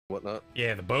whatnot.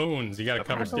 Yeah, the bones. You gotta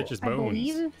cover Stitch's bones. I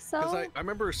believe so. Because I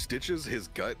remember Stitch's, his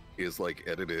gut is like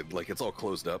edited, like it's all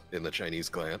closed up in the Chinese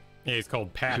clan. Yeah, he's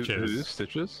called Patches. Who's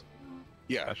Stitches?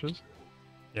 Yeah. Patches?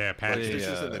 Yeah, Patches.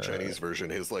 Stitch's in the Chinese version,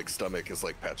 his like stomach is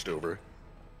like patched over.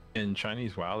 In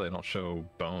Chinese WoW, they don't show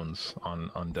bones on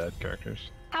undead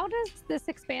characters. How does this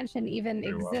expansion even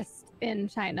exist in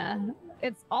China?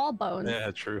 It's all bones.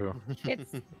 Yeah, true.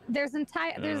 There's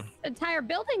entire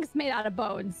buildings made out of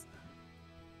bones.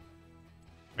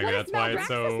 Maybe What that's does why it's Braxis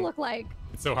so look like?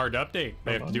 it's so hard to update.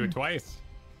 They have to do it twice.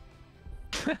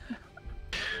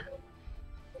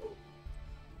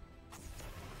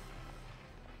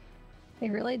 They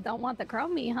really don't want the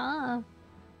chromie, huh?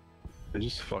 They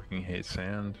just fucking hate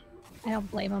sand. I don't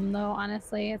blame them though,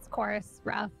 honestly. It's coarse,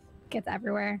 rough, gets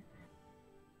everywhere.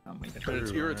 And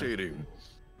it's irritating.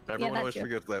 Everyone always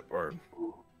forgets that part.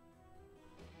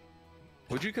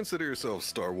 Would you consider yourself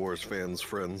Star Wars fans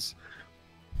friends?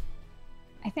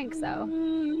 I think so.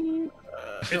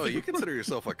 No, you consider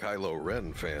yourself a Kylo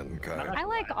Ren fan, Kai. I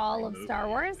like all of Star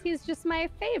Wars. He's just my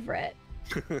favorite.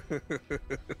 I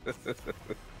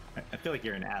feel like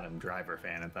you're an Adam Driver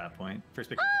fan at that point. First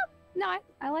pick. No,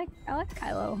 I like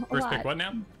Kylo a First lot. pick what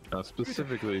now?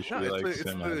 Specifically, she No, likes it's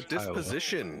him the as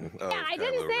disposition of Yeah, I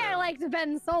didn't Kylo say I Ren. liked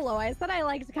Ben Solo. I said I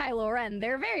liked Kylo Ren.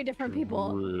 They're very different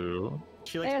people. True.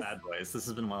 She likes There's- bad boys. This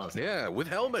has been well. Yeah, with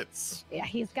helmets. Yeah,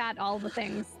 he's got all the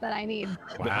things that I need.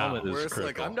 The Wow. helmet is Whereas, like,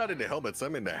 critical. I'm not into helmets,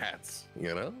 I'm into hats.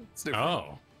 You know? It's different.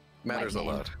 Oh, Matters a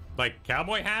Lightning. lot. like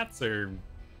cowboy hats or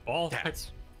all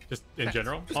Hats. Just in Hats.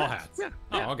 general, Just all hats. hats.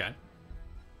 Yeah. Oh, okay.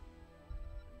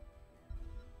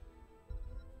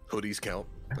 Hoodies count.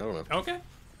 I don't know. Okay.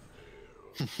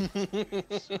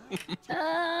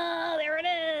 There it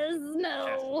is.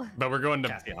 No. But we're going to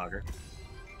Cassie Hogger.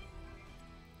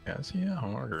 Yeah, see, yeah,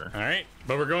 harder. all right.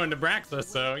 But we're going to Braxis,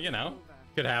 so you know,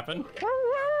 could happen.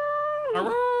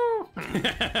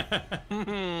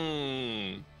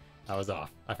 I was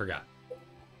off. I forgot.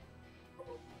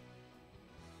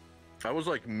 I was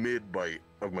like mid-bite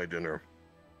of my dinner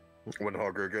when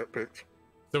Hogger got picked.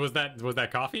 So was that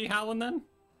coffee howling then?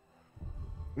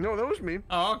 No, that was me.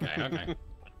 Oh, okay, okay.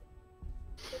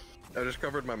 I just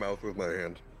covered my mouth with my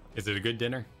hand. Is it a good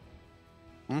dinner?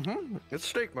 Mm-hmm. It's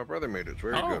steak. My brother made it. It's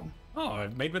very oh, good. oh,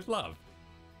 made with love.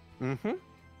 Mm-hmm.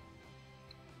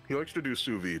 He likes to do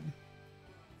sous vide.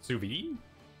 Sous vide?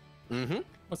 Mm-hmm.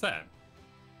 What's that?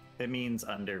 It means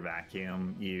under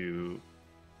vacuum, you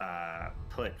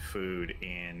put food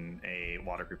in a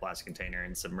waterproof plastic container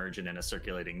and submerge it in a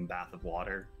circulating bath of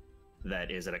water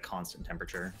that is at a constant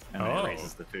temperature, and then Oh. it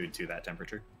raises the food to that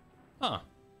temperature. Huh.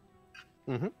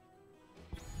 Mm-hmm.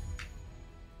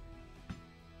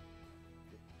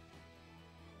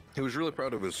 He was really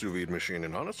proud of his sous vide machine,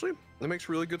 and honestly, it makes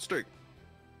really good steak.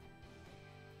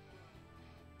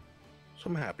 So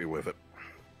I'm happy with it.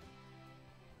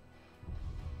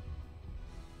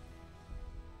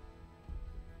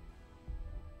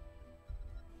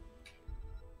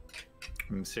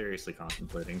 I'm seriously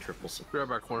contemplating triple support.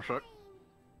 Grab back one sec.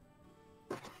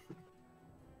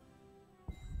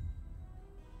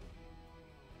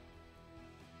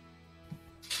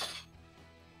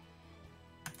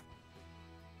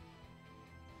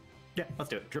 Yeah, let's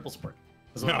do it. Triple support.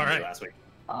 This is All what I did right. last week.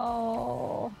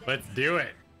 Oh, Let's do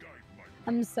it.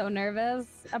 I'm so nervous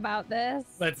about this.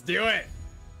 Let's do it.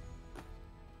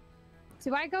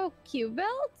 Do I go Q-Bill?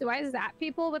 Do I zap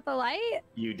people with the light?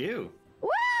 You do.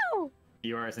 Woo!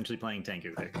 You are essentially playing Tank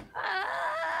Uther.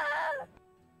 Ah!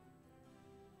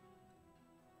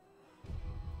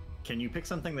 Can you pick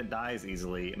something that dies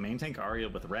easily? Main tank Aria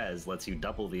with res lets you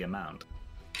double the amount.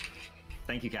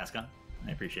 Thank you, Casca.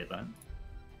 I appreciate that.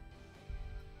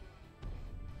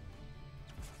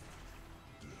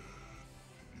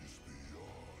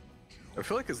 I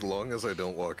feel like as long as I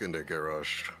don't walk into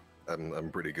garage, I'm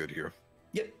pretty good here.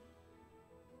 Yep.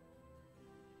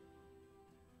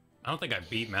 I don't think I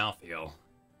beat Malthiel.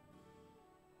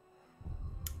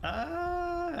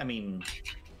 I mean,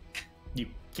 you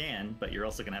can, but you're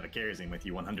also gonna have a Kerosene with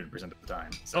you 100% of the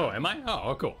time. So. Oh, am I?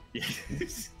 Oh, cool. Yeah.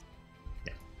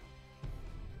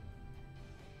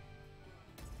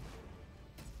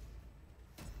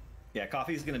 Yeah,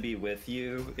 Coffee's gonna be with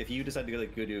you. If you decide to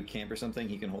go to a camp or something,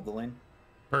 he can hold the lane.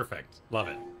 Perfect. Love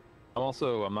it.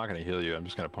 I'm not gonna heal you. I'm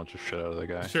just gonna punch the shit out of the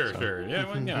guy. Sure, so. sure. Yeah,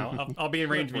 well, you know, I'll be in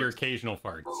range of your occasional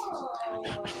farts.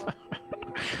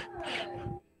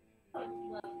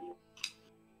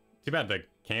 Too bad the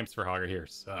camps for Hogger here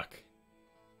suck.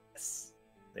 Yes,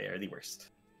 they are the worst.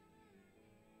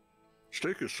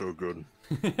 Steak is so good.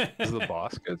 Is the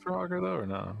boss good for Hogger though, or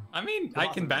no? I mean, The I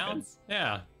boss can is not bounce.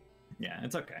 Yeah. Yeah,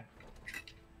 it's okay.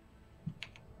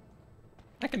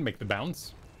 I can make the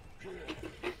bounce.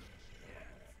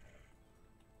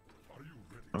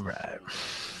 All right.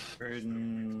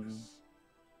 Burden.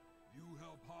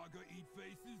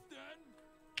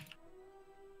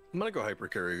 I'm gonna go hyper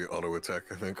carry auto attack,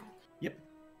 I think. Yep.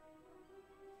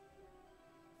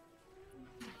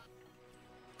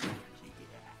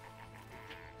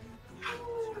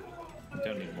 I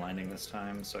don't need blinding this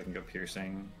time, so I can go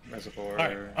piercing reservoir. All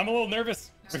right, I'm a little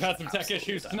nervous. We've had some tech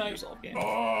issues tonight.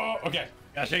 Oh, okay.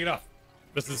 Gotta shake it off.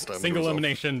 This is Time to single resolve.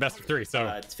 elimination, best of 3. So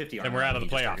It's 50 and armor. we're out of the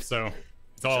You just playoffs. target-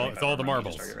 So it's all the armor, you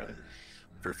just marbles. target, rather.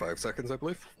 For 5 seconds, I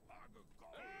believe.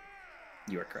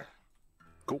 You are correct.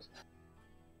 Cool.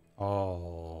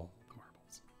 Oh, the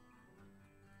marbles.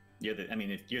 You're the. I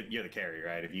mean, if you're the carry,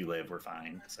 right? If you live, we're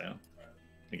fine. So,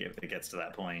 if it gets to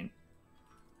that point,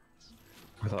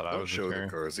 I thought I Don't was show the the carry.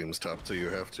 Kharazim's top till you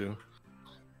have to.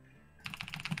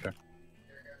 Okay.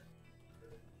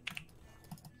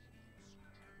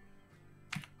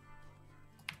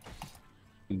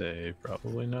 They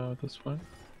probably know at this point.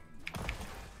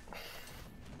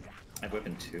 I have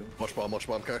weapon 2. Watch bomb,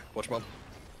 Kai. Watch bomb.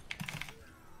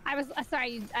 I was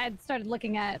sorry. I had started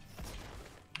looking at.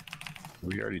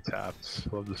 We already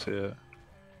tapped. Love to see it.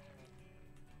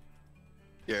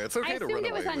 Yeah, it's okay I to run assumed it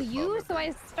away was on with you, bomb. so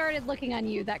I started looking on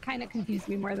you. That kind of confused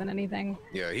me more than anything.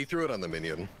 Yeah, he threw it on the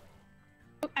minion.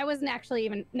 I wasn't actually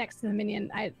even next to the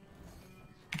minion.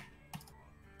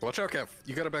 Watch out, Kev.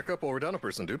 You gotta back up while we're down a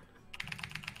person, dude.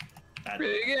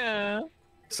 Yeah.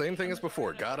 Same thing as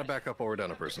before. Gotta back up while we're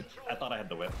down a person. I thought I had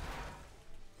the whip.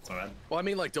 That's my bad. Well, I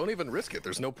mean, like, don't even risk it.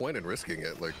 There's no point in risking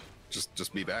it. Like,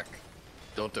 just be back.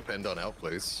 Don't depend on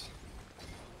outplays.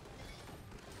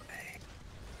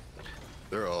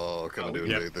 They're all coming to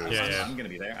Yep. invade this. Yeah. I'm gonna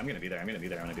be there. I'm gonna be there. I'm gonna be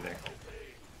there. I'm gonna be there.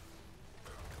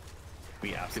 We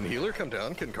Can absolutely. healer come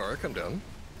down? Can Kara come down?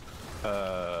 I'm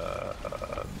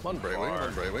on Brightwing. I'm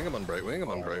on Brightwing. I'm on Brightwing. I'm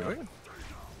on Brightwing.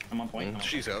 I'm on point.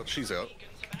 She's out. She's out.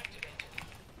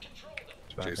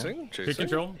 Chasing. Good Chasing.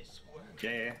 control.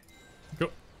 Yeah. Go.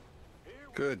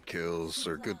 Good kills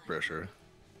or good pressure.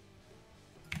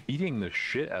 Eating the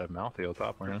shit out of Malthael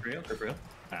top lane. For real? For real?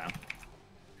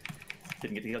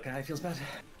 Didn't get the heal guy. Feels bad.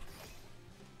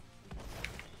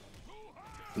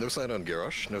 No sight on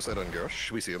Garrosh. No sight on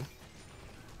Garrosh. We see him.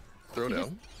 Throw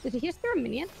down. Did he just throw a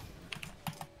minion?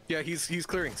 Yeah, he's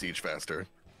clearing siege faster.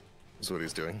 That's what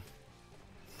he's doing.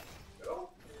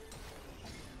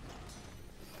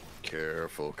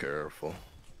 Careful, careful.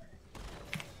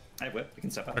 I have whip. We can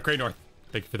step up. Okay, North.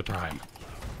 Thank you for the prime.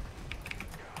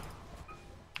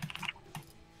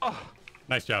 Oh,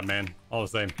 nice job, man. All the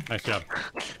same. Nice job.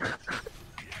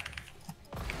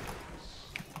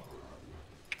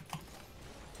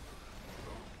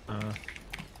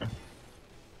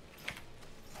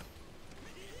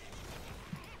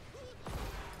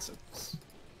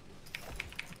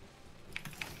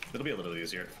 It'll be a little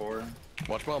easier at 4.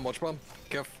 Watch bomb, watch bomb.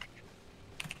 Kev.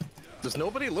 Does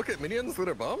nobody look at minions that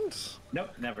are bombed? Nope,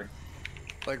 never.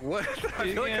 Like, what? I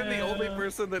feel like I'm the only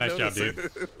person that Nice job, dude.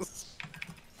 notices.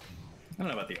 I don't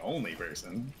know about the only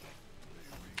person.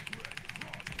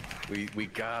 We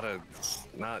gotta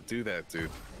not do that, dude.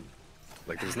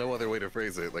 Like, there's no other way to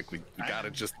phrase it. Like, we gotta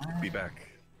just be back.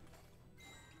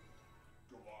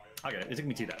 Okay, it took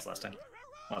me 2 dice last time.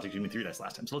 Well, it took me 3 dice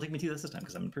last time, so it'll take me 2 dice this time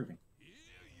because I'm improving.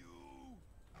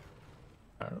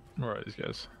 Alright, where are these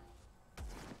guys? I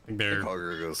think they're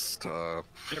Hogger goes top.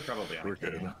 They're probably on We're a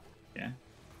good. game. Yeah.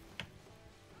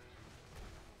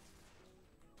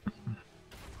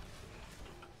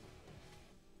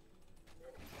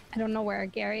 I don't know where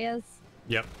Gary is.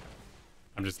 Yep.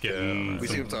 I'm just getting. We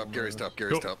see him top. Gary's top.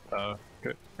 Gary's Cool. top.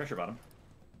 Good. Pressure bottom.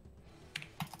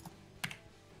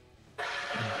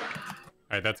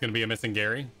 All right, that's gonna be a missing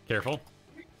Gary. Careful.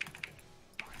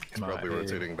 He's probably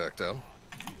rotating back down.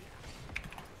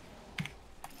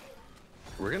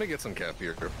 We're gonna get some cap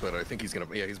here, but I think he's gonna.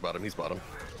 Yeah, he's bottom. He's bottom.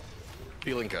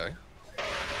 Feeling Kai.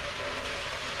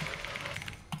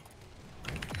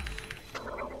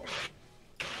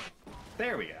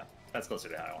 There we go. That's closer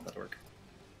to how I want that to work.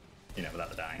 You know, without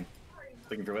the dying.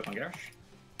 Looking for whip on Garrosh.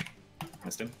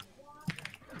 Missed him.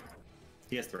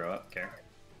 He has throw up. Care.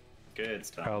 Good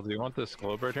stuff. Kyle, do you want this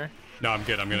globe right here? No, I'm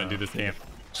good. I'm gonna do this camp.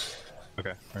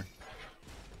 Okay. Alright.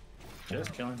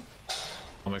 Just chilling.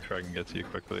 I'll make sure I can get to you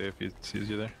quickly if he sees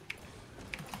you there.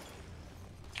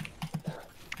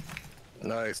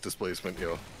 Nice displacement,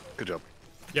 yo. Good job.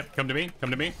 Yep. Come to me.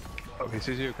 Come to me. Oh, he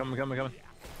sees you. Coming.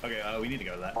 Okay, we need to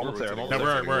go to that. Almost there. No, Almost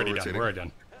we're there. already done. rotating. We're already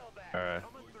done. Alright.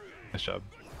 Nice job.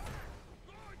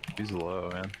 He's low,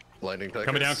 man. Blinding package.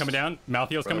 Coming down. Coming down.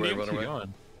 Malthael's Run coming to away, you. run Keep away.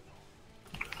 going.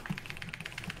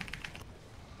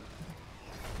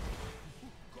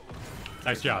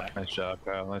 Nice job. Nice job,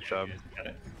 Kyle. Nice job. Got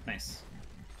it. Nice.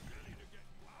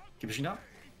 Keep pushing up.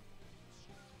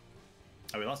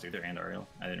 Oh, we lost Uther and Ariel.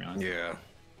 I didn't realize. Yeah.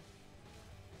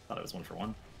 Thought it was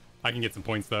 1-for-1. I can get some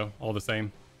points though, all the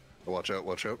same. Watch out,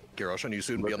 watch out. Garrosh on you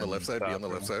soon. Be on the left side, be on the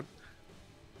left side.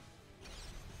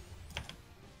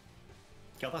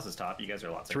 Kel'Thas is top. You guys are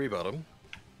a lot safer. 3 bottom.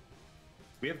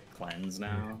 We have cleanse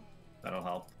now. That'll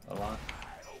help a lot.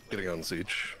 Getting on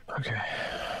siege. Okay.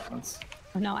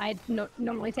 No, I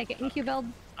normally take it in Q build.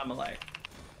 I'm alive.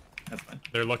 That's fine.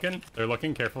 They're looking. They're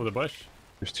looking. Careful of the bush.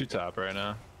 There's 2 top right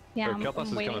now. Yeah, Or I'm Kel'Thas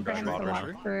is waiting coming for back him to bottom, walk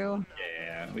right? through.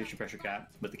 Yeah. We should pressure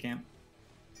cap with the camp.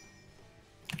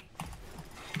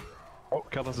 Oh,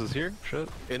 Kel'Thas is here. Shit.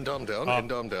 In dom down, Oh, in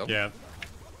dom down. Yeah.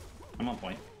 I'm on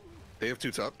point. They have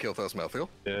 2 top. Kel'Thas mouthfeel.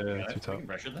 Yeah, Got 2 it. We top. can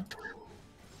pressure them.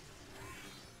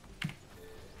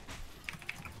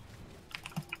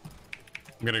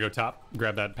 I'm gonna go top.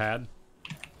 Grab that pad.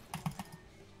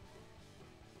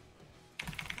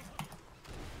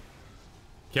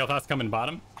 Kel'Thas coming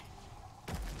bottom.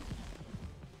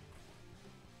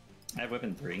 I have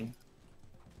weapon 3.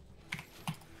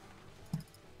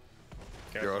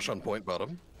 Garrosh on point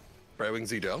bottom. Brywing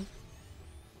Z down.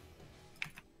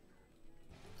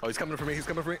 Oh, he's coming for me, he's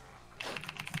coming for me.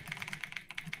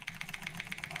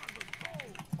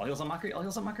 All heals on Mockery. All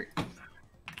heals on Mockery.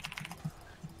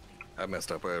 I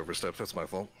messed up, I overstepped, that's my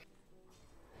fault.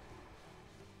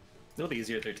 It'll be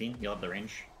easier at 13. You'll have the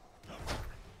range.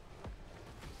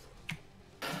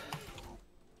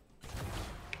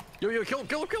 Yo, kill him,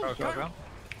 kill him, kill him! Oh, go.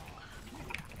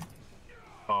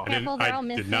 Oh, Careful, they're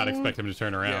all I did not missing. expect him to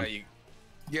turn Yeah,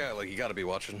 around. like you gotta be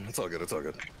watching. It's all good, it's all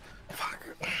good. Fuck.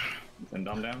 And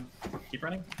Dom down. Keep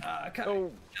running. Cut.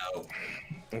 Oh. No.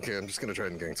 Okay, I'm just gonna try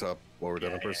and gang top while we're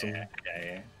down in person.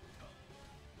 Yeah.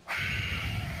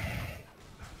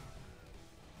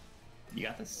 You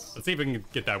got this. Let's see if we can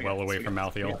get that We well got this, away we from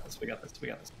got this, Malthael. We got this. We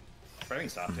got this. Driving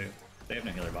stop too. They have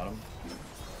no healer bottom.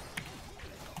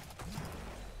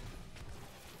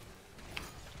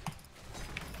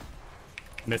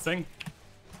 Missing.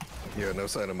 Yeah, no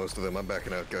sign of most of them. I'm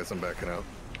backing out, guys, I'm backing out.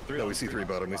 No, we see 3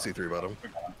 bottom, we see 3 bottom.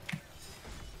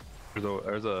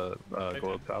 there's a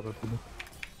globe top.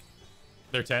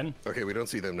 They're 10. Okay, we don't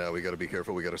see them now, we gotta be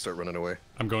careful, we gotta start running away.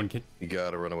 I'm going You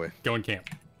gotta run away. going camp.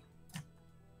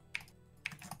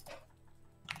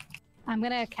 I'm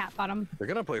gonna cap bottom. They're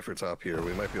gonna play for top here,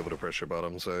 we might be able to pressure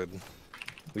bottom side.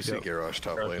 We see Yep. Garrosh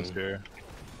top Garrosh lane. is here.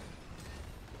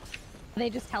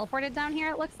 They just teleported down here,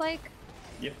 it looks like.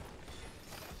 Yep.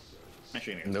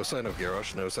 Actually, No sign of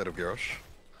Garrosh, no sign of Garrosh.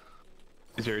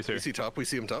 He's here, he's here. We see top, we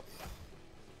see him top.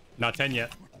 Not 10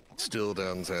 yet. Still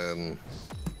down 10.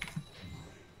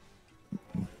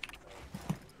 I'm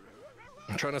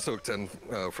trying to soak 10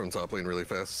 from top lane really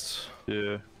fast.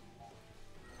 Yeah.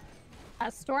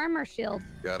 Storm or shield?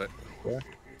 Got it.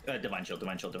 Divine Shield,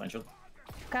 Divine Shield, Divine Shield.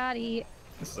 Gotti.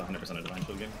 This is 100% a Divine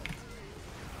Shield game.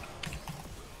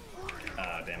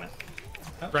 Damn it.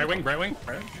 Right wing, right wing.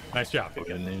 Right? Nice job.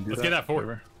 Didn't even do Let's get that forward.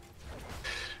 Whatever.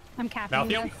 I'm capping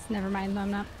Malthael? this. Never mind,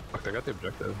 I'm not. Fuck, I got the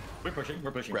objective. We're pushing,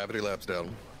 we're pushing. Gravity labs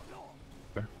down.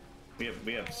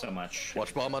 We have so much.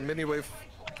 Watch bomb on mini wave.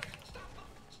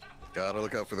 Gotta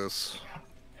look out for this.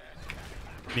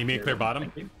 Need me to clear bottom?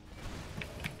 Thank you.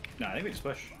 No, I think we just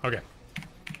push. Okay.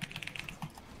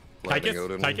 Lightning Tychus?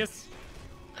 Odin. Tychus?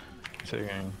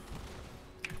 Taking.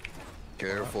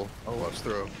 Careful. Watch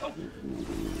throw.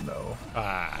 No.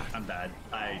 Ah. I'm bad.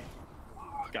 I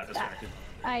got distracted.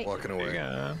 Walking away.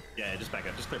 Yeah. Yeah, just back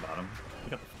up. Just clear bottom.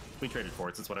 We traded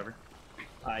forts. It's whatever.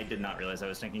 I did not realize I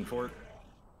was tanking fort.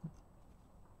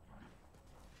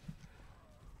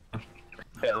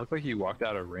 Yeah, it looked like you walked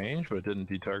out of range, but it didn't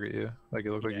detarget you. Like,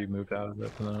 it looked like Yeah. you moved out of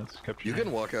it, and then it's kept You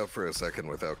can walk out for a second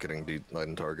without getting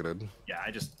line targeted. Yeah,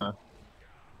 I just... Huh?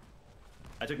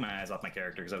 I took my eyes off my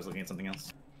character because I was looking at something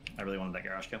else. I really wanted that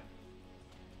garage kill.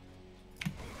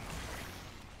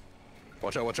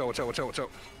 Watch out, watch out, watch out, watch out, watch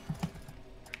out.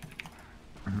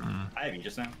 I have you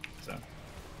just now, so...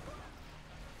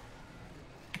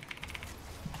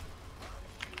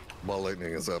 Ball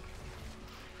lightning is up.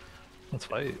 Let's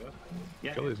fight.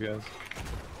 Yeah. Kill these guys.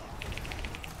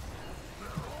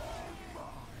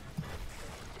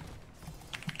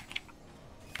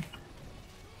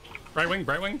 Right wing,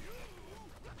 right wing.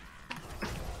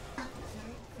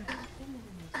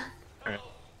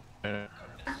 Alright.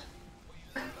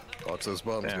 Watch those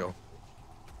bombs Damn. go.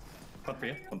 One for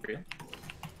you, one for you.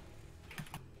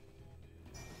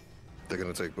 They're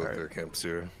gonna take both Alright. their camps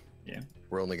here. Yeah.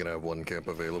 We're only gonna have 1 camp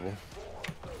available.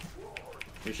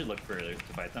 We should look for to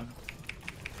fight them.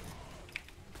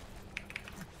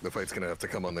 The fight's gonna have to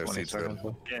come on their 20 siege then.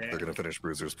 seconds. Yeah, They're gonna finish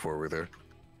bruisers before we're there.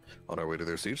 On our way to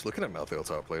their siege. Looking at Malthael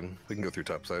top lane. We can go through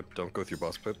top side. Don't go through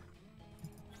boss pit.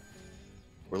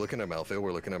 We're looking at Malthael.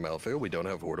 We're looking at Malthael. We don't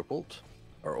have Hortipult.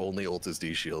 Our only ult is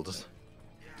D shield.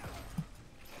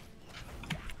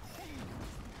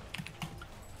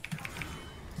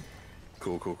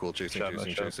 Cool, cool, cool. Chasing, Shot,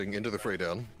 chasing, shot. chasing. Into the fray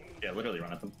down. Yeah, literally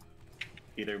run at them.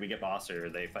 Either we get boss or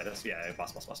they fight us. Yeah,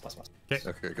 boss.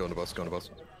 Okay, going to boss, going to boss.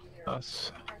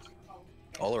 Us.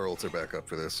 All our ults are back up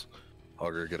for this.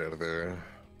 Hogger, get out of there.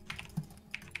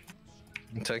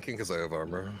 I'm tanking because I have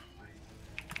armor.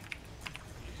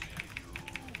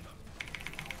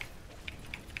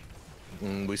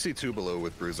 We see two below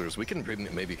with bruisers. We can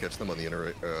maybe catch them on the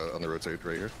inner, on the rotate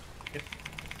right here.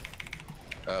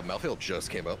 Yep. Malthael just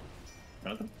came up.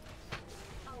 Run at them.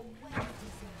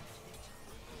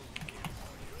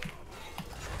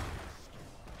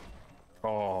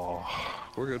 Oh.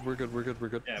 We're good, we're good, we're good, we're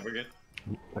good. Yeah, we're good.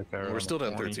 We're still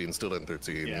down 13, still down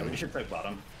 13. Yeah, we should play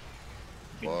bottom.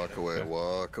 Walk away,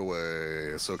 walk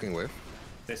away. Soaking wave.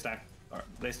 They stack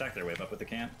their wave up with the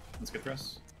camp. That's good for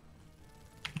us.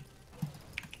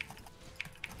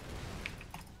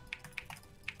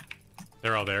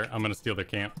 They're all there. I'm gonna steal their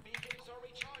camp.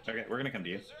 Okay, we're gonna come to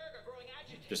you.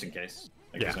 Just in case.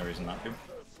 Like, Yeah. There's no reason not to.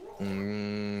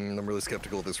 I'm really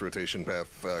skeptical of this rotation path.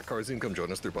 Karzim, come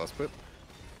join us through boss pit.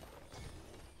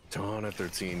 Dawn at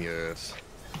 13 yet.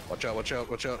 Watch out, watch out,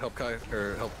 watch out. Help Kai,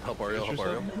 or help Ariel, help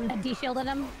Ariel. I de-shielded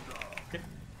him.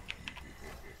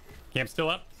 Camp still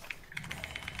up.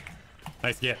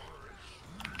 Nice get.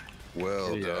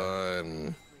 Well Yeah.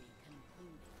 done.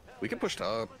 We can push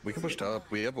top. We can push top.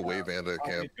 We have a wave and a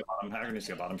camp. Hagger needs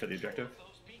to go bottom for the objective.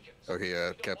 Okay,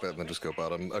 yeah, cap that and then just go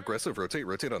bottom. Aggressive,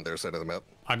 rotate on their side of the map.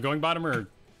 I'm going bottom or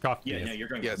coffee. Yeah, no, you're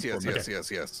going. Yes, yes, forward. yes,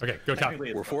 yes, yes. Okay, go top.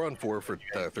 Technically, We're 4 on 4 for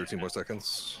 13 more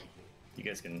seconds. You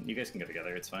guys can go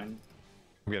together. It's fine.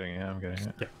 I'm getting it, I'm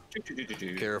getting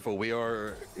it. Careful, we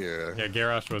are. Yeah. Yeah,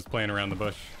 Garrosh was playing around the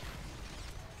bush.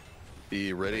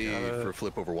 Be ready for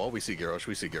flip over wall. We see Garrosh.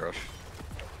 We see Garrosh.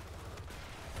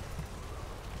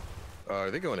 Are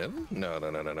they going in? No, no,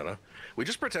 no, no, no, no. We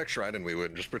just protect Shrine and we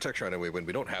win. Just protect Shrine and we win.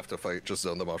 We don't have to fight. Just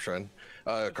zone them off Shrine.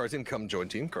 Karzim, come join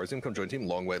team. Karzim, come join team.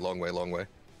 Long way, long way, long way.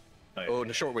 Oh,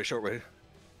 no, short way, short way.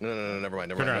 No, no, no, never mind,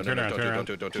 never mind. Turn around, Don't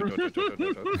do it, don't do it, don't do it, don't do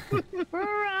it, don't do it.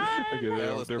 Okay,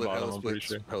 Hella they're split, bottom, hella I'm pretty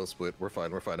split, sure. hella split. We're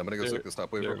fine, we're fine. I'm gonna go soak this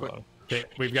top wave They're real quick. bottom. Okay,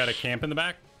 we've got a camp in the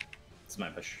back. It's my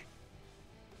push.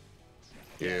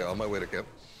 Yeah, on my way to camp.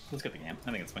 Let's get the camp.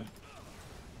 I think it's fine.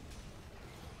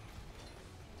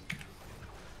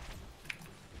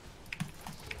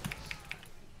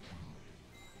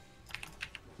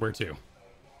 Where to?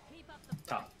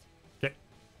 Top. Okay.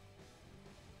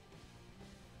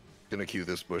 Gonna queue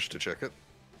this bush to check it.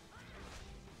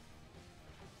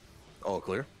 All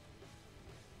clear.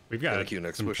 We've Gonna got queue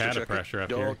next some bush to cata check pressure it.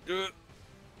 up here. Don't do it.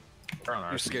 They're on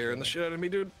our You're siege. scaring the shit out of me,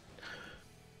 dude.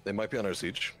 They might be on our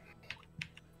siege.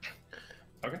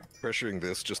 Okay. Pressuring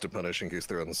this just to punish in case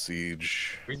they're on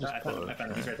siege. We just I found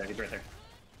him. He's right there. He's right there.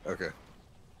 Okay.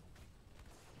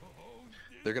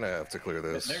 They're gonna have to clear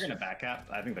this. They're gonna back cap.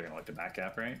 I think they're gonna look to back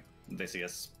cap, right? They see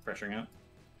us pressuring out.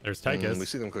 There's We Tychus.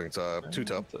 see them clearing top. 2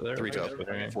 top, They're 3 top,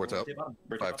 right. 4 top, Stay bottom.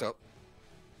 We're 5 top.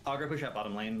 I'll go push out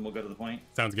bottom lane. We'll go to the point.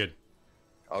 Sounds good.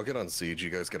 I'll get on siege.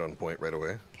 You guys get on point right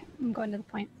away. I'm going to the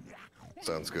point.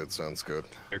 Sounds good, sounds good.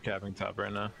 They're capping top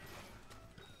right now.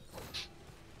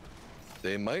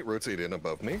 They might rotate in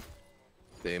above me.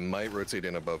 They might rotate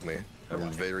in above me.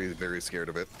 I'm very, very scared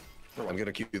of it. I'm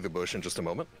gonna keep the bush in just a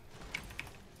moment.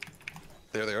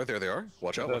 There they are, there they are.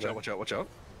 Watch out, watch out, watch out, watch out.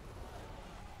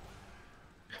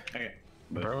 Okay.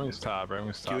 Everyone's top,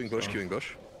 everyone's top. Queuing bush, so- queuing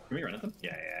bush. Can we run at them?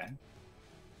 Yeah, yeah.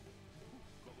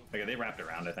 Okay, they wrapped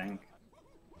around, I think.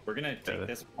 We're gonna take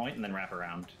this point and then wrap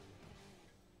around.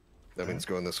 That means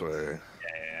going this way.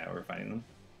 Yeah, we're fighting them.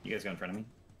 You guys go in front of me.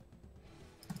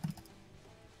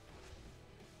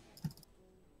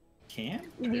 Camp?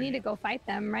 We need to go fight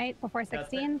them, right? Before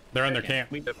 16? They're on their camp.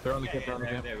 We, Yep, they're on the camp, they're on the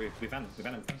camp. we found them. We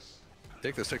found them.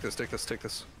 Take this, take this, take this, take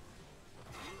this.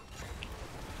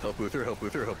 Help Uther, help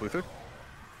Uther, help Uther.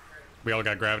 We all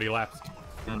got gravity lapsed.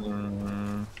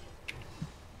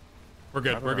 We're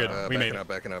good. We're good. We made Backing it. out,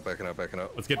 backing out, backing out, backing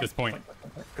out. Let's get this point.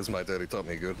 Because my daddy taught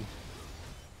me good.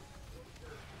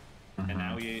 And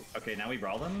now now we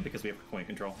brawl them because we have point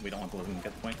control. We don't want to let them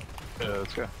get the point. Yeah,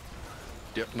 let's go.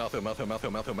 Yep, Malthael, Malthael,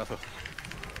 Malthael, Malthael, Malthael.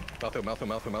 Malthael, Malthael,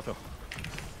 Malthael, Malthael.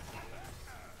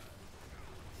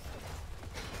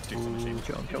 Ooh,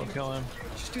 kill him, kill him, kill him.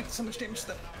 Just do so much damage to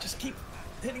them. Just keep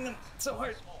hitting them so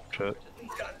hard. Shit.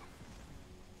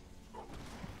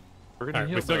 We're gonna Alright,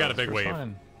 we heal, still bro. got a big We're wave.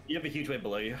 fine. You have a huge wave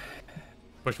below you.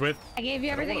 Push with. I gave you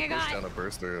everything I I push got. down a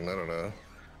burster, and I don't know.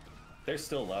 They're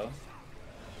still low.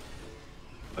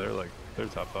 They're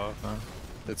topped off now.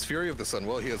 It's Fury of the Sun.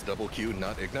 Well, he has double Q,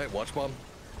 not Ignite. Watch bomb.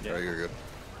 Yeah. Alright, you're good.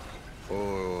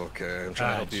 Oh, okay. I'm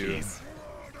trying to help you. Jeez.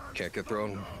 Can't get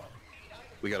thrown.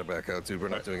 We gotta back out, dude. We're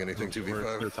not doing anything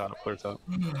 2v5. Clear top, clear top.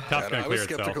 Top's gonna I was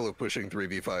clear skeptical itself. of pushing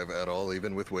 3v5 at all,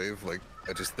 even with wave. Like,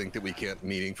 I just think that we can't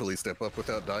meaningfully step up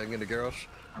without dying into Garrosh.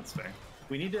 That's fair.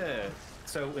 We need to.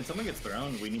 So when someone gets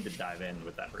thrown, we need to dive in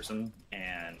with that person,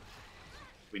 and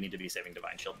we need to be saving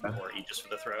Divine Shield before Aegis for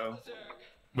the throw.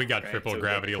 We got Right, triple so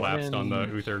gravity lapsed on the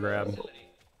Uther grab.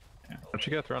 When she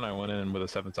got thrown, I went in with a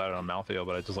 7-sided on Malthael,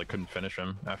 but I just like couldn't finish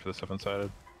him after the 7-sided.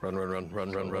 Run, run, run,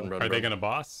 run, run, run, run. Are they gonna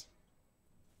boss?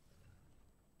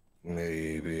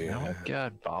 Maybe. Oh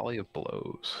god, volley of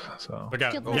blows. So Look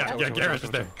out. Shield Yeah, back. yeah, Garrus is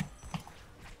there.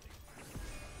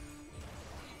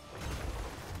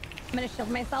 I'm gonna shield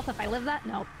myself if I live that.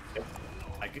 Nope.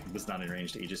 Was not in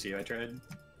range to Aegis you. I tried.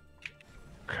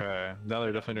 okay, now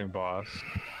they're definitely doing boss.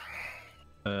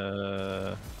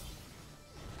 I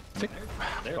think.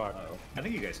 They're Fuck. low. I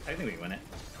think we win it.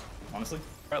 Honestly.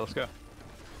 All right, let's go.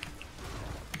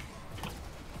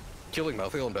 Killing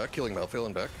Malthael and back, killing Malthael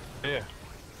and back. Yeah.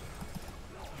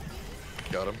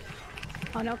 Got him.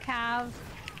 Oh no, Cav.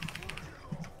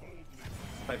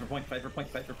 Fight for point. Fight for point.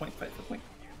 Fight for point. Fight for point.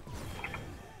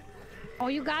 Oh,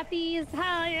 you got these.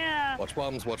 Hell yeah. Watch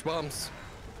bombs, watch bombs.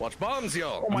 Watch bombs,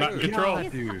 y'all. I'm not in control.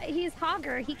 He's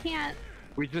Hogger. He can't.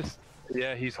 We just.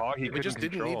 Yeah, he's hog. He We just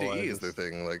couldn't didn't need control to E it. is the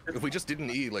thing. Like, if we just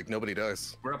didn't E, like, nobody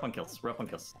dies. We're up on kills. We're up on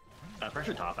kills.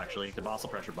 Pressure top actually. The boss will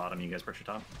pressure bottom. You guys pressure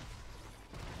top.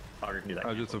 Hogger can do that.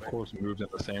 I just, of course, moved in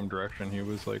the same direction. He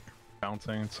was like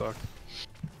bouncing. It sucked.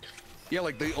 Yeah,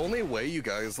 like, the only way you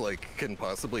guys, like, can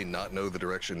possibly not know the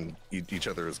direction each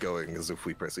other is going is if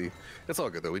we press E. It's all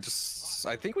good, though. We just...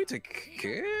 I think we take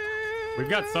care... We've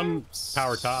got some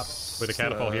power top with a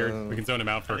catapult here. We can zone him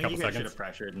out for I a think couple you guys should seconds. have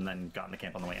pressured and then gotten the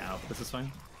camp on the way out. This is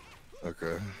fine.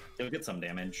 Okay. You'll get some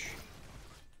damage.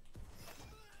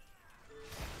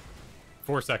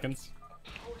 4 seconds.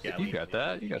 Yeah, You leave, got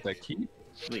that. You got that key.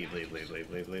 leave.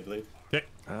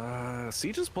 Okay.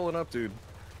 Siege is pulling up, dude.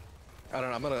 I don't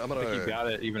know, I'm I think you gonna... got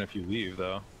it, even if you leave,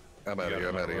 though. I'm out of here,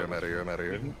 I'm out of here, I'm out of here, I'm out of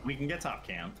here. We can get top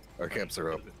camp. Our camps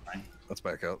are up. It's fine. Let's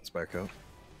back out, let's back out.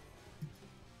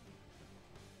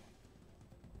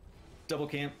 Double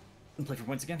camp and play for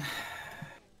points again.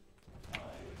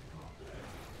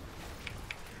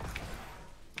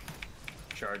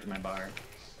 Charge my bar.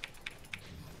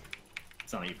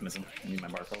 It's not a euphemism. I need my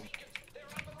bar full.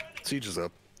 Siege is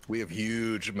up. We have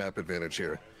huge map advantage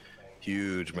here.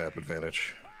 Huge map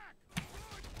advantage.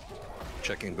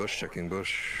 Checking bush, checking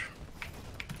bush.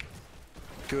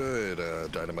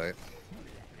 Good, dynamite.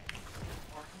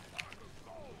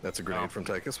 That's a grenade from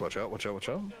Tychus. Watch out, watch out, watch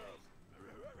out.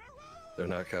 They're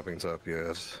not capping top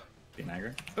yet. Being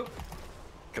aggro. Oh,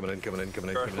 Coming in, coming in, coming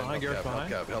in, Garrosh coming in. behind, Help Garrosh cap, behind.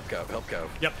 help cap, help cap, help cap.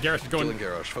 Yep, Garrus is going. Killing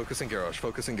Garrosh, focusing Garrosh,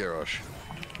 focusing Garrosh.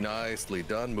 Nicely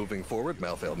done. Moving forward.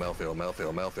 Malthael, Malthael,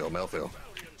 Malthael, Malthael, Malthael.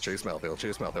 Chase Malthael,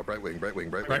 chase Malthael. Bright wing, bright wing,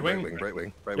 bright wing, Right bright wing. wing, bright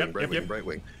wing, bright Yep, wing, bright yep, wing, yep. bright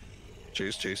wing.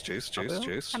 Chase, chase, chase, chase,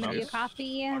 chase. I'm gonna do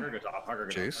coffee. Hogger go top. Hogger go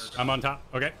Chase. top. I'm on top.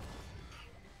 Okay.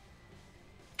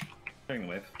 Clearing the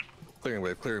wave. Clearing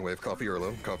wave, clearing wave. Coffee or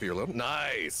alone, coffee or alone.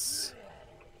 Nice.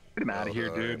 Get him out of Well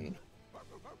here, dude. done.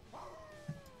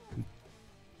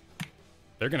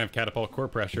 They're gonna have catapult core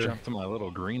pressure. Jump to my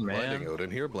little green Blinding man. Odin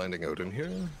here, blinding Odin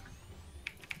here.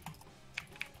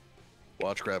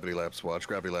 Watch gravity laps, watch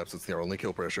gravity laps. It's their only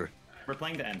kill pressure. We're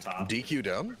playing to end top. DQ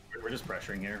down. We're just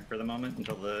pressuring here for the moment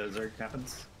until the Zerg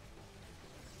happens.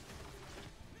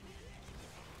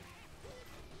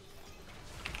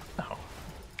 Oh.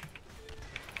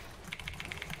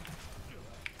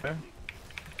 Okay.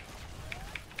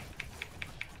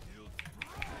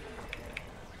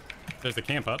 There's the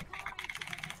camp up.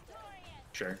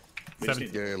 Sure. We just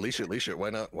Seven. need- Yeah, leash it, leash it. Why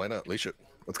not? Why not? Leash it.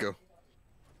 Let's go.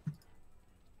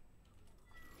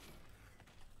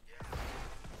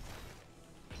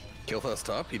 Killfast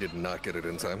top. He did not get it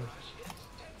in time.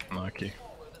 Lucky.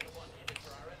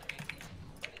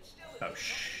 Oh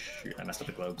shoot! I messed up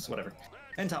the globes. Whatever.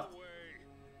 End top.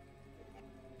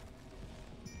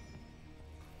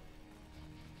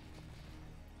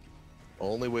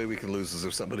 Only way we can lose is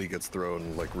if somebody gets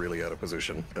thrown like really out of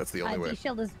position. That's the only way.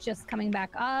 D-Shield is just coming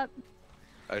back up.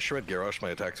 I shred Garrosh.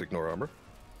 My attacks ignore armor.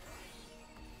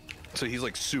 So he's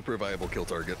like super viable kill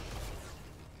target.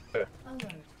 Alert.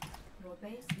 Your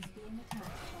base is being attacked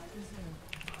by the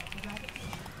Zerg. Rapid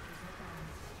support is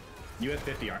advanced. You have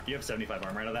 50 armor. You have 75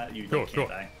 armor out of that. You Cool, can't cool.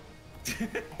 die.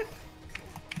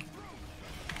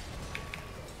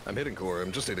 I'm hitting core.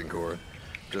 I'm just hitting core.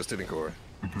 Just hitting core.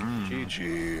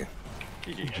 GG.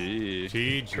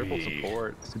 GG. Triple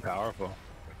support. It's too powerful.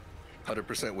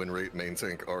 100% win rate main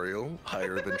tank Ariel,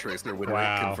 higher than Tracer win rate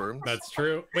Wow, confirmed. that's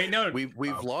true. Wait, no,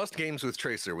 We've lost games with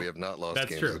Tracer. We have not lost That's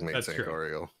games true, with main that's tank true.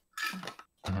 Ariel.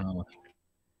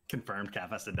 Confirmed. Calf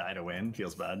has to die to win.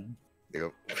 Feels bad.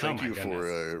 Yep. Thank my you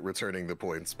for returning the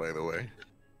points, by the way.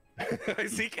 I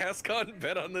see Cascon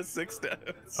bet on the 6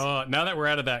 stats. Oh, now that we're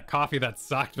out of that coffee that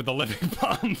sucked with the living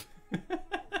bomb.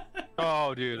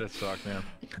 Oh, dude, that sucked, man.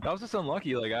 That was just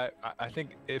unlucky. Like, I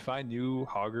think if I knew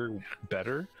Hogger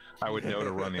better, I would know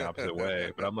to run the opposite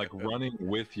way. But I'm like running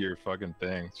with your fucking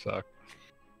thing. Suck.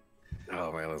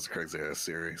 Oh man, that's a crazy ass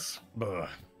series. Buh.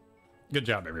 Good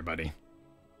job, everybody.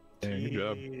 Yeah, good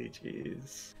job.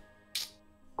 Jeez.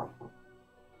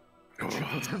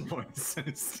 So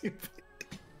stupid.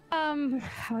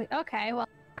 Okay, well,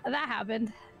 that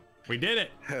happened. We did it.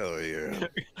 Hell yeah.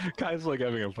 Guy's like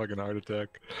having a fucking heart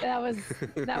attack. That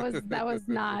was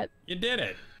not. You did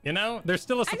it. You know, there's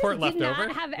still a support I just left did over.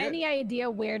 not have any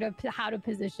idea how to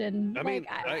position. I mean,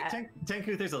 Tank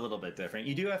Uther's a little bit different.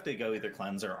 You do have to go either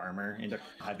cleanse or armor into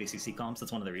high VCC comps.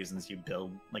 That's one of the reasons you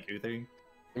build like Uther.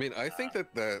 I mean, I think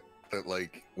that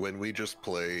like when we just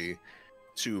play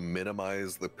to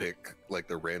minimize the pick, like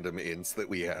the random ints that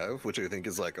we have, which I think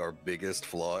is like our biggest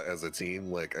flaw as a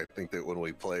team. Like, I think that when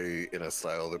we play in a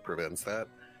style that prevents that,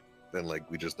 then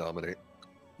like we just dominate.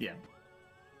 Yeah.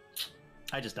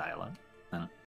 I just die a lot.